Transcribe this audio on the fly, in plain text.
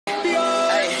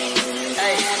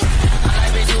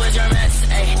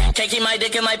Can't keep my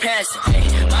dick in my pants. Hey,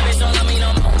 my bitch don't love me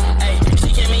no more. Hey,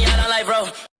 she kicked me out on life, bro.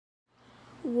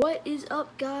 What is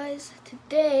up, guys?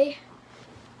 Today,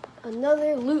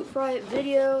 another Loot Fright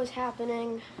video is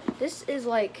happening. This is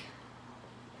like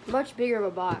much bigger of a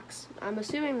box. I'm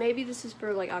assuming maybe this is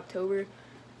for like October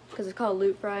because it's called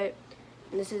Loot Fright,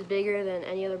 and this is bigger than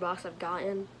any other box I've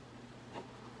gotten.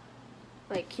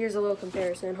 Like, here's a little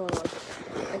comparison. Hold on.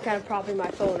 I'm kind of propping my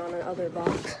phone on another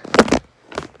box.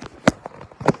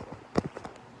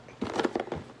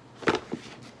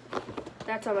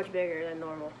 That's how much bigger than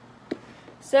normal.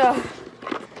 So,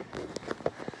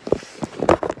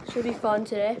 should be fun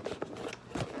today.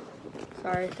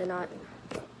 Sorry,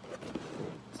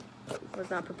 was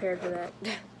not prepared for that.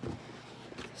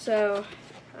 So,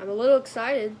 I'm a little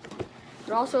excited,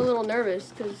 but also a little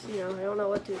nervous because, you know, I don't know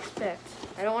what to expect.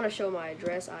 I don't want to show my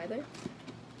address either.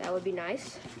 That would be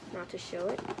nice, not to show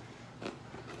it.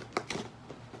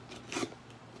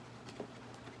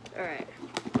 Alright.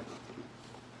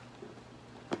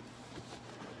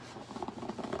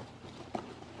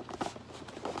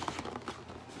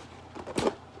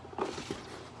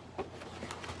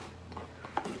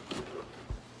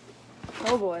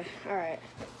 Oh boy, alright.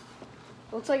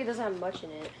 Looks like it doesn't have much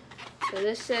in it. So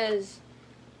this says,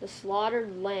 The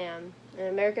Slaughtered Lamb, an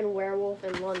American Werewolf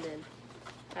in London.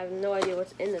 I have no idea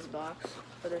what's in this box,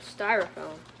 but there's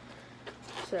styrofoam.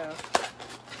 So,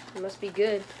 it must be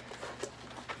good.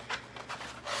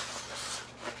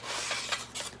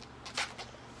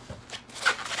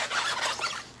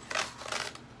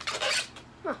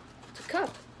 Huh, it's a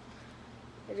cup.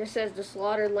 It just says The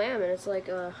Slaughtered Lamb, and it's like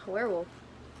a werewolf.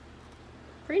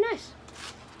 Pretty nice.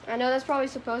 I know that's probably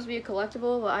supposed to be a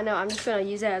collectible, but I know I'm just gonna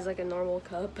use it as like a normal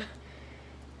cup.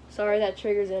 Sorry that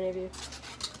triggers any of you.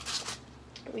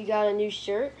 We got a new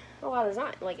shirt. Oh wow, there's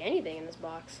not like anything in this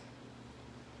box.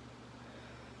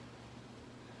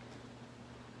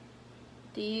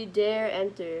 Do you dare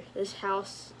enter this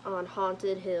house on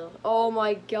Haunted Hill? Oh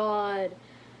my god.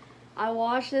 I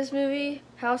watched this movie,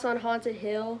 House on Haunted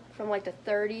Hill, from like the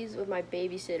 30s with my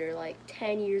babysitter like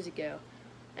 10 years ago.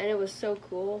 And it was so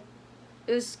cool.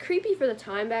 It was creepy for the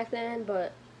time back then,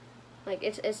 but like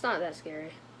it's not that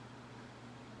scary.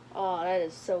 Oh, that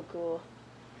is so cool.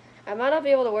 I might not be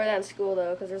able to wear that in school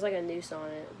though, because there's like a noose on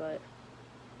it, but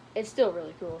it's still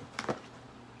really cool.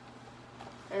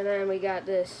 And then we got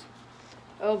this.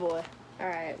 Oh boy.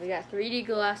 Alright, we got 3D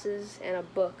glasses and a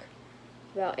book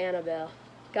about Annabelle.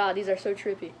 God, these are so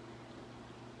trippy.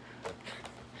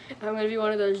 I'm gonna be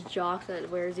one of those jocks that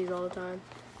wears these all the time.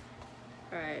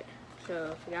 Alright,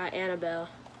 so we got Annabelle.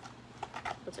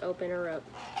 Let's open her up.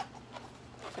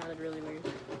 Sounded really weird.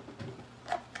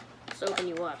 Let's open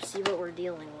you up, see what we're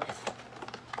dealing with.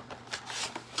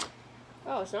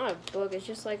 Oh, it's not a book, it's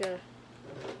just like a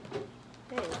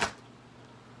thing.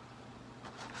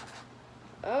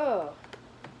 Oh.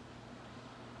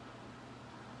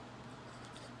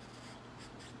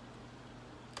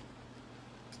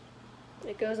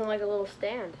 It goes in like a little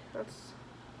stand. That's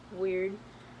weird.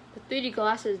 The 3D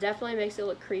glasses definitely makes it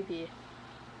look creepy.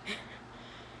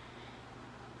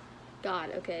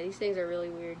 God, okay, these things are really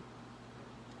weird.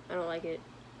 I don't like it.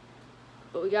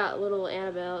 But we got little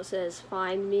Annabelle. It says,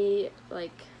 "Find me,"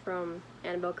 like from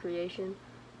Annabelle Creation.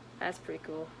 That's pretty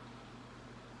cool.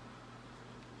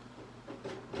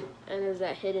 And there's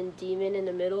that hidden demon in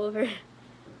the middle of her.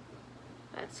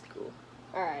 That's cool.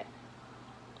 Alright.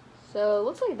 So, it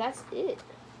looks like that's it.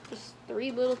 Just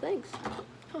 3 little things.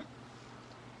 Huh.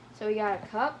 So we got a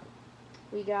cup,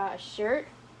 we got a shirt,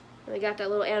 and we got that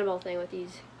little Annabelle thing with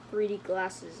these 3D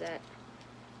glasses that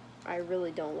I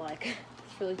really don't like.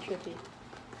 It's really trippy.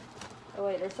 Oh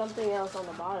wait, there's something else on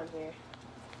the bottom here.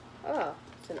 Oh,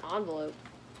 it's an envelope.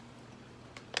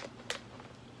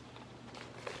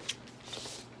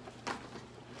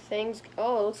 Things,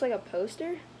 oh, it looks like a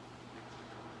poster.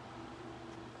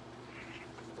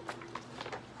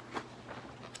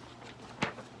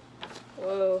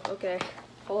 Whoa, okay.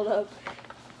 Hold up.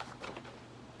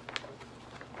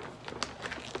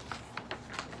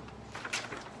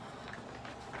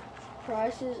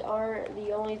 Prices aren't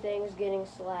the only things getting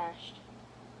slashed.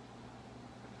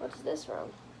 What's this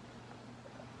from?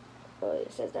 Oh,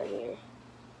 it says down here.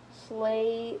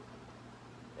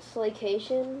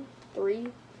 Slaycation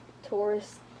 3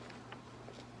 Tourist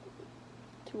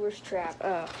Trap.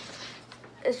 Oh.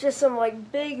 It's just some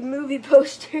like big movie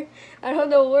poster. I don't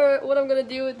know what I'm gonna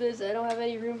do with this. I don't have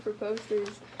any room for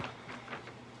posters.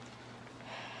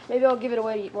 Maybe I'll give it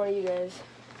away to one of you guys.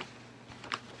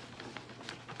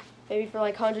 Maybe for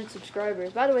like 100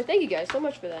 subscribers. By the way, thank you guys so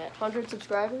much for that. 100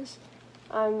 subscribers.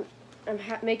 I'm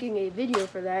making a video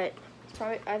for that It's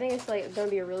probably, I think it's like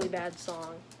gonna be a really bad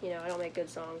song. You know, I don't make good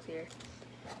songs here.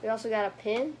 We also got a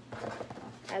pin,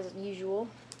 as usual.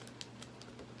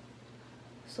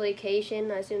 Slaycation,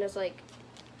 I assume that's like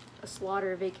a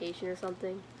slaughter vacation or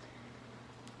something.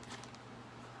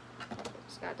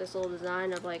 It's got this little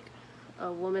design of like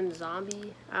a woman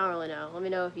zombie. I don't really know. Let me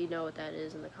know if you know what that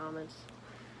is in the comments.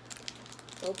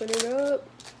 Open it up.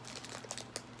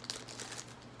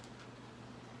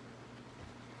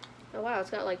 Oh wow, it's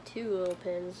got like 2 little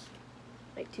pins,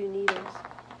 like 2 needles.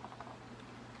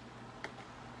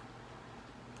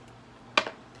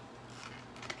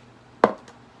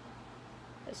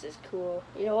 This is cool.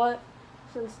 You know what?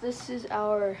 Since this is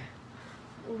our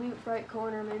Loot Fright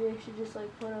corner, maybe I should just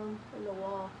like put them in the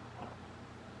wall.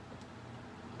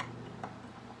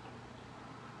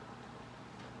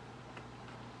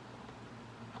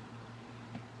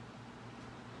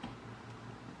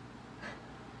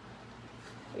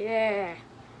 Yeah.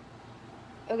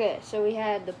 Okay, so we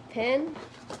had the pin.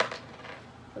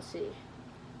 Let's see.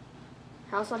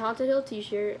 House on Haunted Hill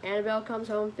t-shirt. Annabelle Comes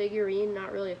Home figurine.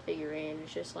 Not really a figurine.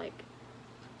 It's just like,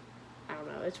 I don't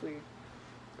know. It's weird.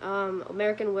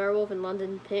 American Werewolf in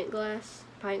London pint glass,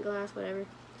 whatever.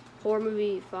 Horror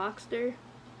movie Foxter.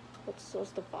 What's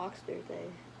the Foxter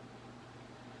thing?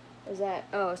 Is that?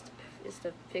 Oh, it's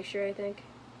the picture, I think.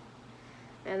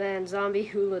 And then zombie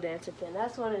hula dancer pin.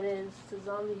 That's what it is. It's a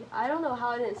zombie. I don't know how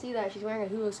I didn't see that. She's wearing a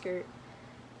hula skirt.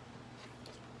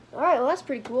 Alright, well that's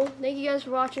pretty cool. Thank you guys for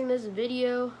watching this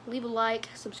video. Leave a like,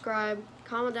 subscribe,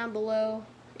 comment down below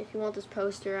if you want this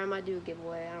poster. I might do a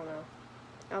giveaway. I don't know.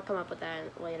 I'll come up with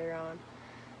that later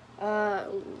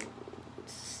on.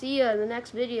 See ya in the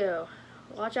next video.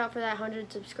 Watch out for that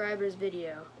 100 subscribers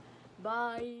video.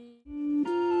 Bye.